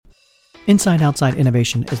Inside Outside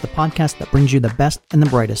Innovation is the podcast that brings you the best and the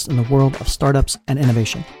brightest in the world of startups and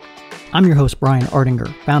innovation. I'm your host, Brian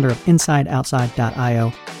Ardinger, founder of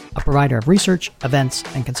InsideOutside.io, a provider of research, events,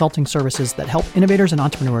 and consulting services that help innovators and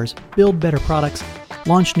entrepreneurs build better products,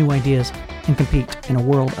 launch new ideas, and compete in a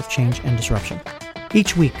world of change and disruption.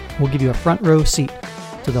 Each week, we'll give you a front row seat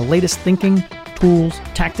to the latest thinking, tools,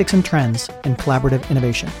 tactics, and trends in collaborative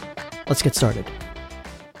innovation. Let's get started.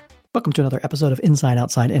 Welcome to another episode of Inside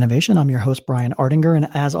Outside Innovation. I'm your host, Brian Ardinger, and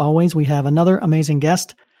as always, we have another amazing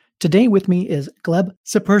guest. Today with me is Gleb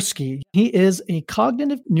Tsipursky. He is a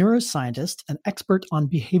cognitive neuroscientist, an expert on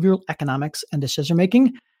behavioral economics and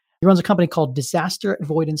decision-making. He runs a company called Disaster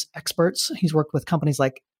Avoidance Experts. He's worked with companies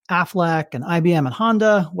like Aflac and IBM and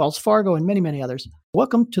Honda, Wells Fargo, and many, many others.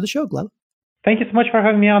 Welcome to the show, Gleb. Thank you so much for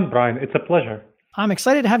having me on, Brian. It's a pleasure. I'm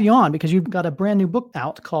excited to have you on because you've got a brand new book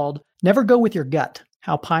out called Never Go With Your Gut: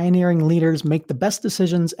 How Pioneering Leaders Make the Best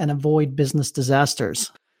Decisions and Avoid Business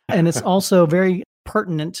Disasters. And it's also very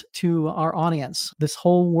pertinent to our audience, this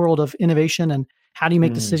whole world of innovation and how do you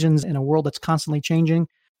make decisions in a world that's constantly changing.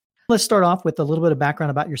 Let's start off with a little bit of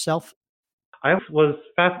background about yourself. I was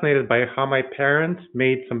fascinated by how my parents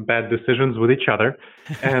made some bad decisions with each other,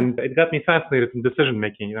 and it got me fascinated in decision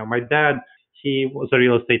making. You know, my dad, he was a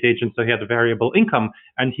real estate agent, so he had a variable income,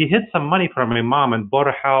 and he hid some money from my mom and bought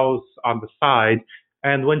a house on the side.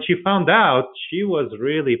 And when she found out, she was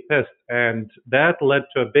really pissed, and that led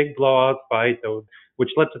to a big blowout fight, which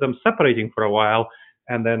led to them separating for a while,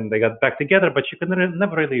 and then they got back together, but she could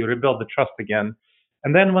never really rebuild the trust again.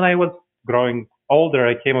 And then when I was growing older,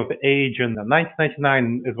 I came of age, and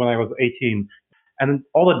 1999 is when I was 18, and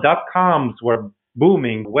all the dot-coms were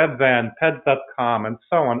booming, Webvan, Pets.com, and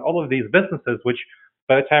so on, all of these businesses, which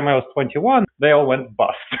by the time I was 21, they all went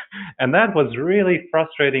bust. And that was really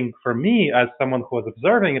frustrating for me as someone who was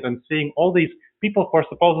observing it and seeing all these people who are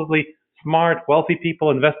supposedly smart, wealthy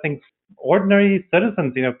people investing ordinary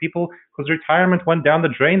citizens, people whose retirement went down the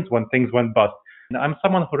drains when things went bust. And I'm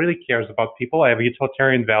someone who really cares about people. I have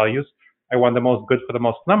utilitarian values. I want the most good for the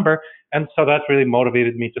most number. And so that really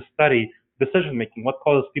motivated me to study decision making. What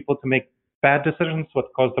causes people to make bad decisions, what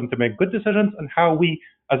caused them to make good decisions, and how we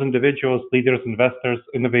as individuals, leaders, investors,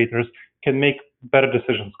 innovators can make better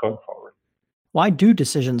decisions going forward. Why do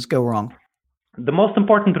decisions go wrong? The most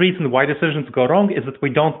important reason why decisions go wrong is that we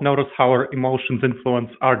don't notice how our emotions influence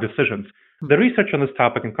our decisions. The research on this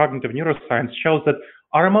topic in cognitive neuroscience shows that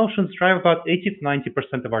our emotions drive about 80 to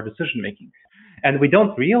 90% of our decision making. And we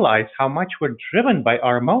don't realize how much we're driven by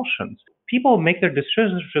our emotions. People make their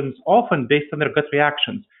decisions often based on their gut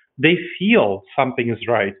reactions. They feel something is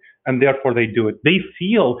right, and therefore they do it. They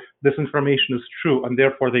feel this information is true, and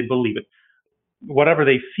therefore they believe it. Whatever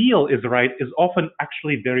they feel is right is often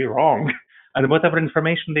actually very wrong. And whatever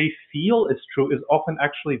information they feel is true is often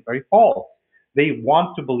actually very false. They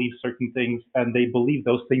want to believe certain things, and they believe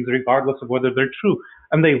those things regardless of whether they're true.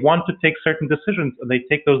 And they want to take certain decisions, and they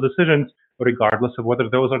take those decisions regardless of whether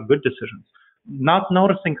those are good decisions. Not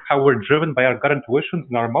noticing how we're driven by our gut intuitions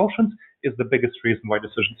and our emotions is the biggest reason why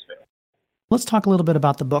decisions fail. Let's talk a little bit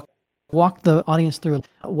about the book. Walk the audience through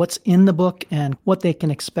what's in the book and what they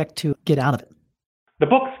can expect to get out of it. The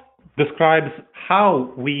book describes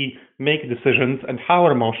how we make decisions and how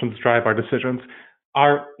our emotions drive our decisions.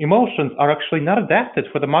 Our emotions are actually not adapted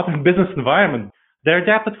for the modern business environment. They're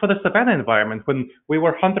adapted for the savanna environment when we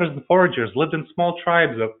were hunters and foragers, lived in small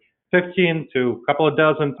tribes of 15 to a couple of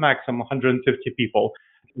dozen, maximum 150 people.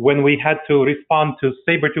 When we had to respond to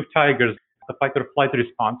saber-toothed tigers, the fight or flight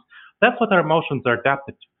response, that's what our emotions are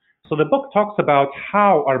adapted to. So the book talks about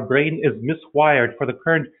how our brain is miswired for the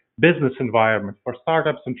current business environment, for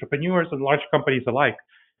startups, entrepreneurs, and large companies alike,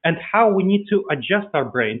 and how we need to adjust our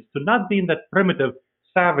brains to not be in that primitive,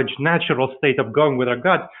 savage, natural state of going with our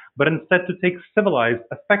gut, but instead to take civilized,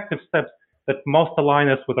 effective steps that most align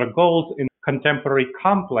us with our goals in contemporary,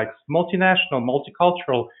 complex, multinational,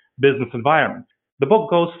 multicultural business environment. The book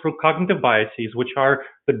goes through cognitive biases, which are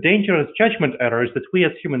the dangerous judgment errors that we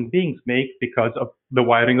as human beings make because of the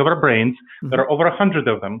wiring of our brains. There are over 100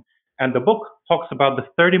 of them. And the book talks about the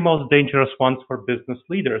 30 most dangerous ones for business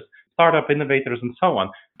leaders, startup innovators, and so on,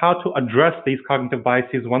 how to address these cognitive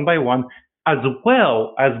biases one by one, as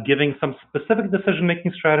well as giving some specific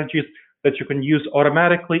decision-making strategies that you can use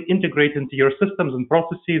automatically, integrate into your systems and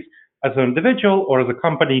processes as an individual or as a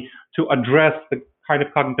company to address the kind of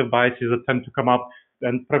cognitive biases that tend to come up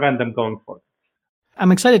and prevent them going forward.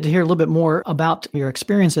 I'm excited to hear a little bit more about your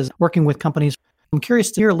experiences working with companies. I'm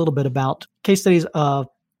curious to hear a little bit about case studies of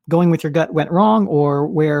going with your gut went wrong or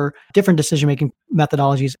where different decision-making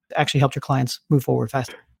methodologies actually helped your clients move forward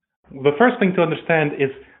faster. The first thing to understand is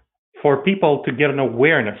for people to get an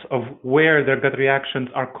awareness of where their gut reactions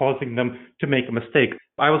are causing them to make a mistake.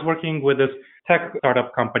 I was working with this tech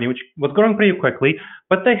startup company, which was growing pretty quickly,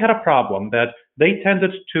 but they had a problem that they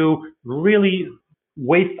tended to really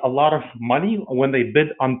waste a lot of money when they bid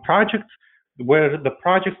on projects where the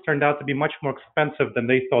projects turned out to be much more expensive than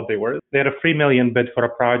they thought they were. They had a 3 million bid for a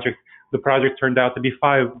project. The project turned out to be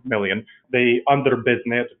 5 million. They underbid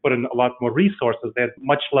and they had to put in a lot more resources. They had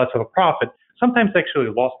much less of a profit. Sometimes they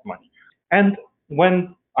actually lost money. And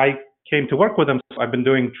when I came to work with them, I've been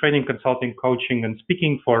doing training, consulting, coaching, and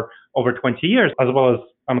speaking for over 20 years, as well as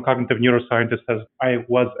I'm a cognitive neuroscientist, as I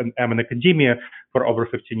was and am in academia for over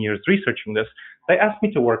 15 years researching this. They asked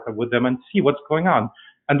me to work with them and see what's going on.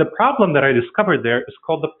 And the problem that I discovered there is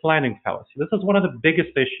called the planning fallacy. This is one of the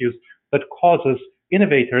biggest issues that causes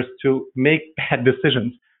innovators to make bad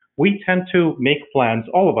decisions. We tend to make plans,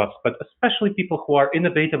 all of us, but especially people who are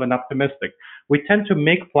innovative and optimistic. We tend to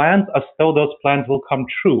make plans as though those plans will come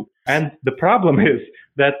true. And the problem is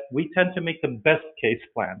that we tend to make the best case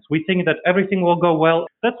plans. We think that everything will go well.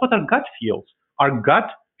 That's what our gut feels. Our gut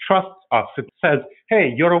trusts us. It says,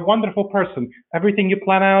 hey, you're a wonderful person. Everything you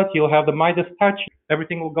plan out, you'll have the Midas touch.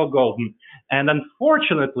 Everything will go golden. And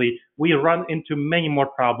unfortunately, we run into many more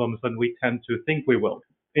problems than we tend to think we will.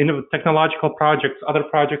 In technological projects, other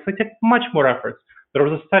projects, they take much more effort. There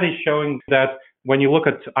was a study showing that when you look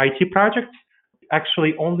at IT projects,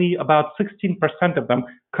 actually only about 16% of them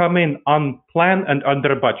come in on plan and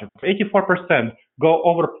under budget. 84% go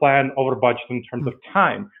over plan, over budget in terms of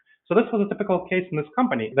time. So this was a typical case in this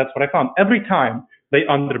company. That's what I found. Every time they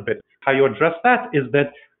underbid. How you address that is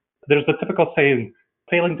that there's the typical saying,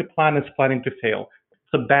 failing to plan is planning to fail.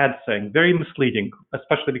 It's a bad saying, very misleading,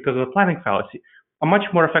 especially because of the planning fallacy. A much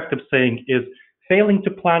more effective saying is failing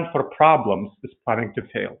to plan for problems is planning to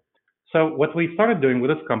fail. So what we started doing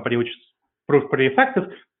with this company, which proved pretty effective,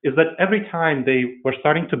 is that every time they were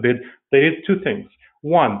starting to bid, they did two things.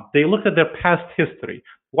 One, they looked at their past history.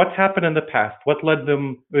 What happened in the past? What led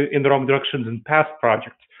them in the wrong directions in past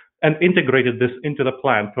projects? And integrated this into the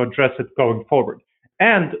plan to address it going forward.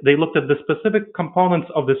 And they looked at the specific components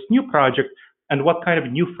of this new project and what kind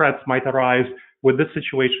of new threats might arise with this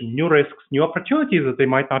situation, new risks, new opportunities that they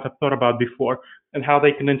might not have thought about before, and how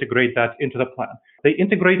they can integrate that into the plan. They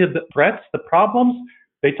integrated the threats, the problems,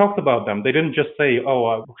 they talked about them. They didn't just say,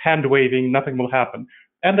 hand waving, nothing will happen.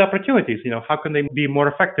 And the opportunities, how can they be more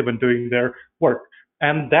effective in doing their work?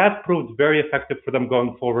 And that proved very effective for them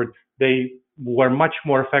going forward. They were much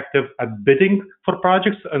more effective at bidding for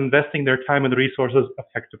projects, investing their time and resources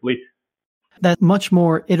effectively. That much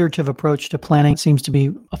more iterative approach to planning seems to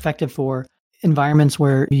be effective for environments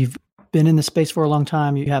where you've been in the space for a long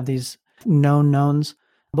time, you have these known knowns.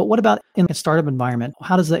 But what about in a startup environment?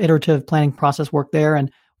 How does the iterative planning process work there?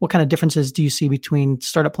 And what kind of differences do you see between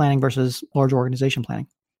startup planning versus large organization planning?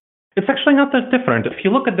 It's actually not that different. If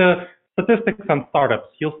you look at the statistics on startups,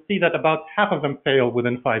 you'll see that about half of them fail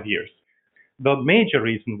within 5 years. The major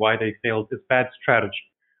reason why they failed is bad strategy.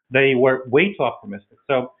 They were way too optimistic.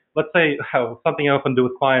 So let's say something I often do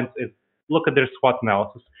with clients is look at their SWOT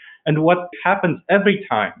analysis. And what happens every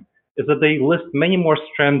time is that they list many more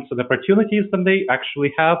strengths and opportunities than they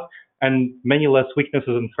actually have, and many less weaknesses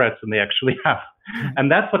and threats than they actually have.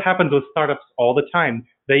 And that's what happens with startups all the time.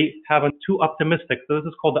 They have a too optimistic, so this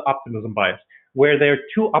is called the optimism bias, where they're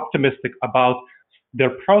too optimistic about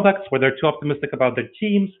their products, where they're too optimistic about their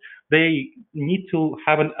teams. They need to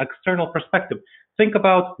have an external perspective. Think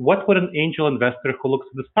about what would an angel investor who looks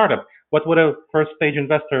at the startup, what would a first stage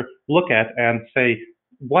investor look at and say,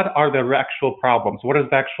 what are the actual problems? What is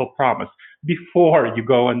the actual promise before you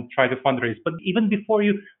go and try to fundraise? But even before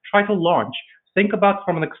you try to launch, think about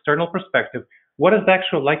from an external perspective, what is the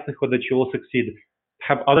actual likelihood that you will succeed?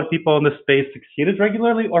 Have other people in the space succeeded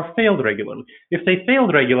regularly or failed regularly? If they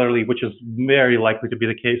failed regularly, which is very likely to be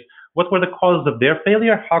the case, what were the causes of their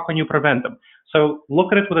failure? How can you prevent them? So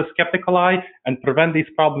look at it with a skeptical eye and prevent these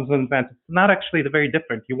problems in advance. It's not actually very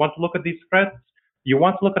different. You want to look at these threats. You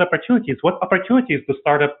want to look at opportunities. What opportunities do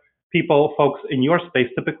startup people, folks in your space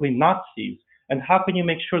typically not seize? And how can you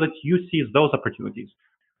make sure that you seize those opportunities?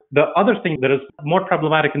 The other thing that is more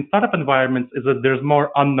problematic in startup environments is that there's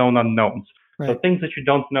more unknown unknowns. Right. So things that you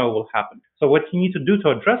don't know will happen. So what you need to do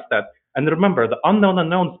to address that, and remember, the unknown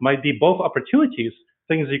unknowns might be both opportunities,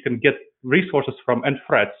 things you can get resources from, and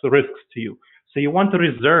threats, risks to you. So you want to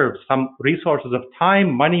reserve some resources of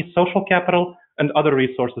time, money, social capital, and other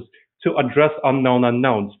resources to address unknown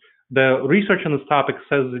unknowns. The research on this topic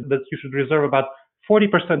says that you should reserve about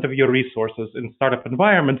 40% of your resources in startup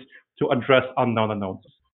environments to address unknown unknowns.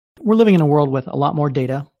 We're living in a world with a lot more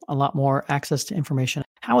data, a lot more access to information.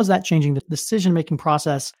 How is that changing the decision-making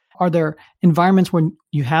process Are there environments when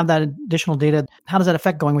you have that additional data? How does that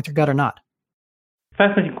affect going with your gut or not?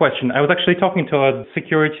 Fascinating question. I was actually talking to a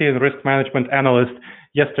security and risk management analyst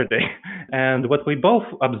yesterday. And what we both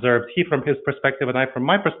observed, he from his perspective and I from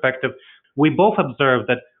my perspective, we both observed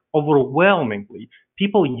that overwhelmingly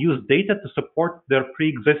people use data to support their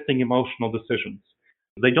pre-existing emotional decisions.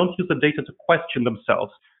 They don't use the data to question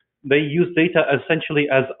themselves. They use data essentially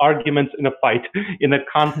as arguments in a fight, in a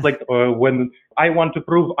conflict, or when I want to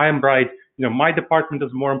prove I'm right. My department is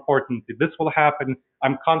more important. This will happen.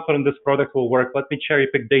 I'm confident this product will work. Let me cherry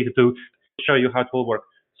pick data to show you how it will work.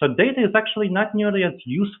 So data is actually not nearly as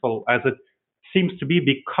useful as it seems to be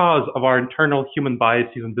because of our internal human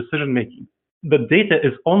biases and decision making. The data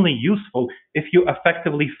is only useful if you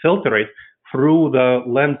effectively filter it through the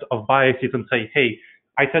lens of biases and say, hey,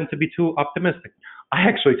 I tend to be too optimistic. I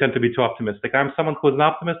actually tend to be too optimistic. I'm someone who is an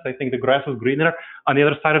optimist. I think the grass is greener on the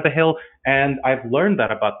other side of the hill. And I've learned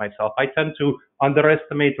that about myself. I tend to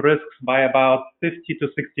underestimate risks by about 50 to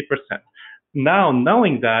 60%. Now,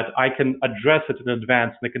 knowing that, I can address it in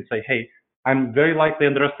advance and I can say, hey, I'm very likely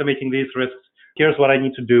underestimating these risks. Here's what I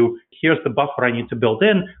need to do. Here's the buffer I need to build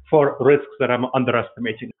in for risks that I'm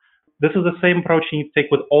underestimating. This is the same approach you need to take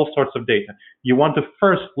with all sorts of data. You want to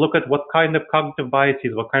first look at what kind of cognitive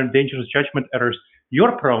biases, what kind of dangerous judgment errors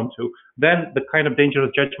you're prone to, then the kind of dangerous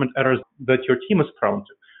judgment errors that your team is prone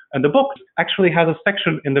to. And the book actually has a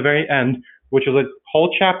section in the very end, which is a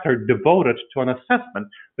whole chapter devoted to an assessment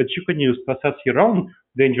that you can use to assess your own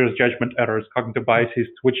dangerous judgment errors, cognitive biases,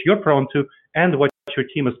 which you're prone to, and what your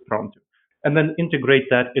team is prone to. And then integrate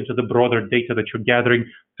that into the broader data that you're gathering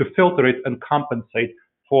to filter it and compensate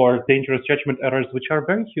for dangerous judgment errors, which are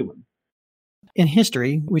very human. In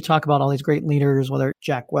history, we talk about all these great leaders, whether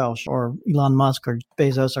Jack Welch or Elon Musk or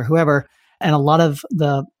Bezos or whoever. And a lot of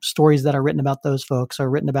the stories that are written about those folks are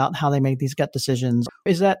written about how they made these gut decisions.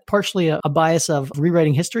 Is that partially a bias of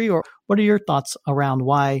rewriting history? Or what are your thoughts around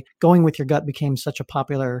why going with your gut became such a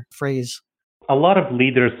popular phrase? A lot of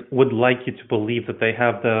leaders would like you to believe that they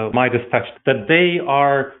have the Midas touch, that they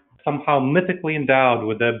are somehow mythically endowed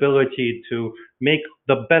with the ability to make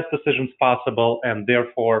the best decisions possible and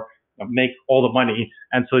therefore make all the money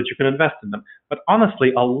and so that you can invest in them. But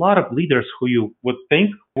honestly, a lot of leaders who you would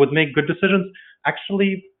think would make good decisions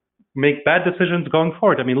actually make bad decisions going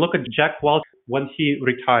forward. I mean, look at Jack Welch when he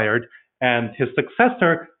retired and his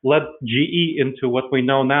successor led GE into what we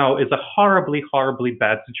know now is a horribly, horribly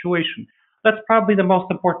bad situation. That's probably the most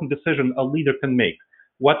important decision a leader can make.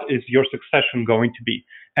 What is your succession going to be?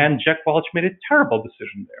 And Jack Welch made a terrible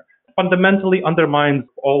decision there. Fundamentally undermines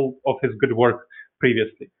all of his good work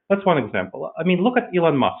previously. That's one example. I mean, look at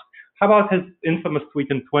Elon Musk. How about his infamous tweet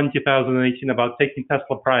in 2018 about taking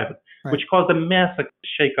Tesla private, right, which caused a massive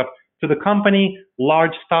shakeup to the company,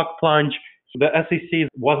 large stock plunge. The SEC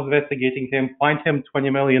was investigating him, fined him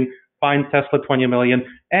 $20 million, fined Tesla $20 million,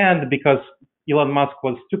 and because Elon Musk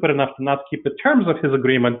was stupid enough to not keep the terms of his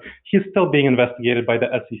agreement, he's still being investigated by the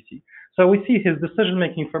SEC. So we see his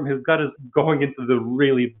decision-making from his gut is going into the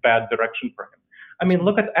really bad direction for him. I mean,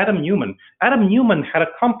 look at Adam Neumann. Adam Neumann had a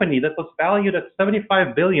company that was valued at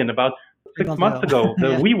 $75 billion about 6 months ago,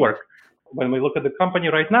 the WeWork. When we look at the company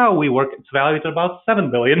right now, WeWork, it's valued at about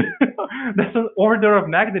 $7 billion. That's an order of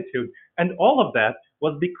magnitude. And all of that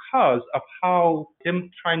was because of how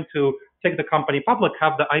him trying to take the company public,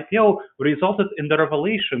 have the IPO, resulted in the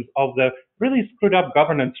revelations of the really screwed up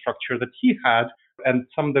governance structure that he had and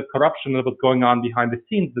some of the corruption that was going on behind the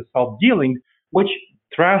scenes, the self-dealing, which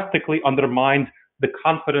drastically undermined the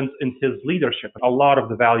confidence in his leadership. A lot of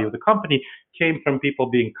the value of the company came from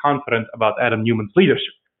people being confident about Adam Neumann's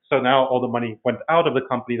leadership. So now all the money went out of the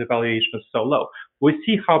company, the valuation is so low. We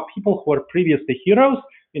see how people who were previously heroes,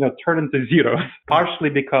 turn into zeros, partially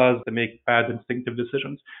because they make bad instinctive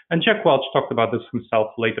decisions. And Jack Welch talked about this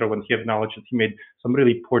himself later when he acknowledged that he made some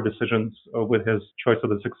really poor decisions with his choice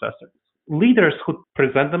of the successor. Leaders who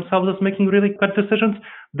present themselves as making really good decisions,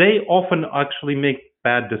 they often actually make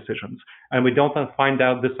bad decisions. And we don't find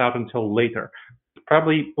out this out until later.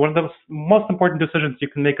 Probably one of the most important decisions you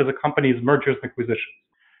can make as a company is mergers and acquisitions.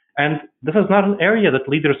 And this is not an area that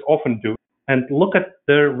leaders often do. And look at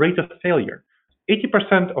the rate of failure.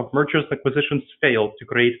 80% of mergers and acquisitions fail to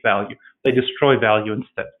create value. They destroy value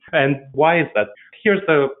instead. And why is that? Here's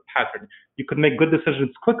the pattern. You can make good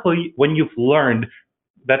decisions quickly when you've learned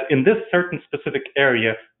that in this certain specific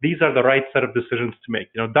area, these are the right set of decisions to make.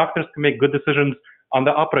 Doctors can make good decisions on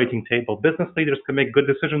the operating table. Business leaders can make good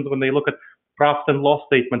decisions when they look at profit and loss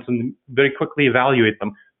statements and very quickly evaluate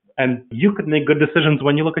them. And you could make good decisions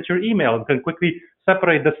when you look at your email and can quickly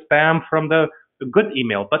separate the spam from the good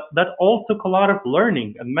email. But that all took a lot of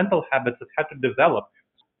learning and mental habits that had to develop.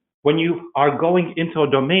 When you are going into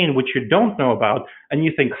a domain which you don't know about and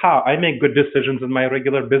you think, I make good decisions in my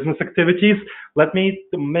regular business activities, let me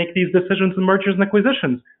make these decisions in mergers and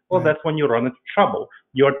acquisitions. Well, That's when you run into trouble.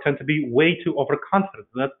 You tend to be way too overconfident.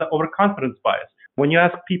 That's the overconfidence bias. When you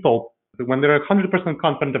ask people, when they're 100%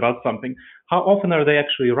 confident about something, how often are they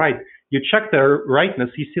actually right? You check their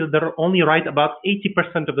rightness, you see that they're only right about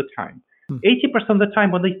 80% of the time. 80% of the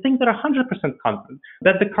time when they think they're 100% confident,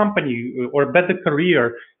 bet the company or bet the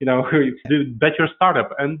career, bet your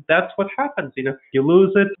startup. And that's what happens. You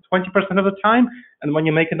lose it 20% of the time. And when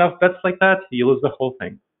you make enough bets like that, you lose the whole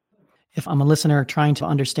thing. If I'm a listener trying to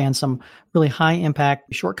understand some really high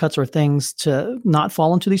impact shortcuts or things to not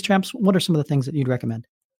fall into these traps, what are some of the things that you'd recommend?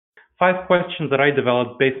 5 questions that I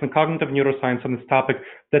developed based on cognitive neuroscience on this topic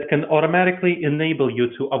that can automatically enable you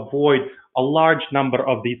to avoid a large number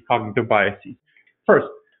of these cognitive biases. First,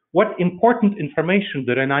 what important information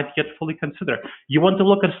did I not yet fully consider? You want to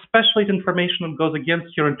look at especially information that goes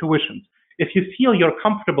against your intuitions. If you feel you're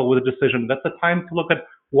comfortable with a decision, that's the time to look at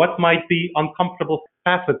what might be uncomfortable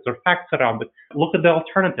facets or facts around it. Look at the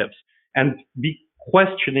alternatives and be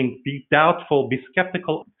questioning, be doubtful, be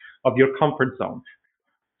skeptical of your comfort zone.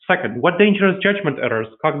 Second, what dangerous judgment errors,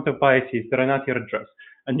 cognitive biases that are not yet addressed?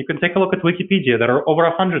 And you can take a look at Wikipedia. There are over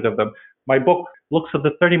 100 of them. My book looks at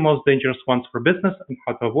the 30 most dangerous ones for business and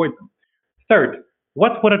how to avoid them. Third,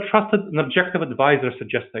 what would a trusted and objective advisor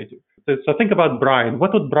suggest I do? So think about Brian.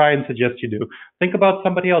 What would Brian suggest you do? Think about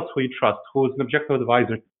somebody else who you trust, who is an objective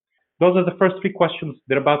advisor. Those are the first 3 questions.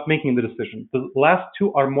 They're about making the decision. The last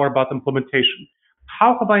 2 are more about implementation.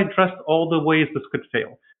 How have I addressed all the ways this could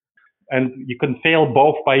fail? And you can fail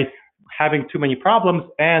both by having too many problems,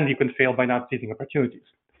 and you can fail by not seizing opportunities.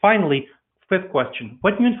 Finally, 5th question,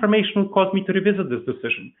 what new information will cause me to revisit this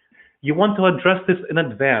decision? You want to address this in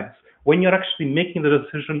advance, when you're actually making the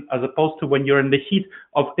decision, as opposed to when you're in the heat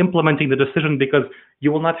of implementing the decision, because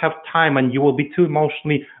you will not have time and you will be too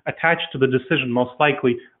emotionally attached to the decision, most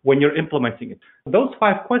likely, when you're implementing it. Those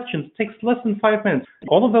 5 questions takes less than 5 minutes.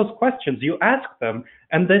 All of those questions, you ask them,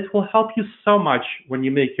 and that will help you so much when you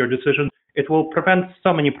make your decision. It will prevent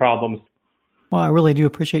so many problems. Well, I really do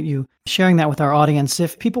appreciate you sharing that with our audience.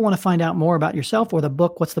 If people want to find out more about yourself or the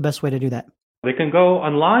book, what's the best way to do that? They can go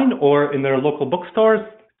online or in their local bookstores.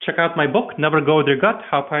 Check out my book, Never Go With Your Gut,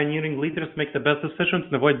 How Pioneering Leaders Make the Best Decisions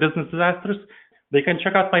and Avoid Business Disasters. They can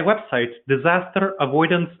check out my website,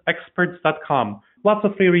 disasteravoidanceexperts.com. Lots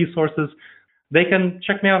of free resources. They can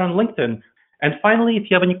check me out on LinkedIn. And finally, if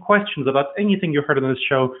you have any questions about anything you heard on this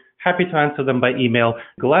show, happy to answer them by email,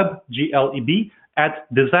 Gleb, Gleb,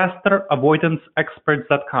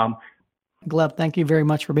 @disasteravoidanceexperts.com. Gleb, thank you very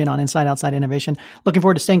much for being on Inside Outside Innovation. Looking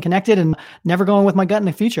forward to staying connected and never going with my gut in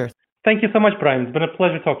the future. Thank you so much, Brian. It's been a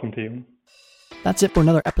pleasure talking to you. That's it for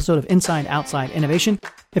another episode of Inside Outside Innovation.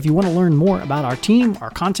 If you want to learn more about our team, our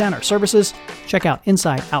content, our services, check out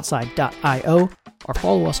InsideOutside.io or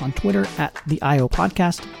follow us on Twitter @the IO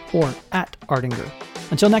Podcast or @Ardinger.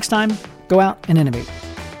 Until next time, go out and innovate.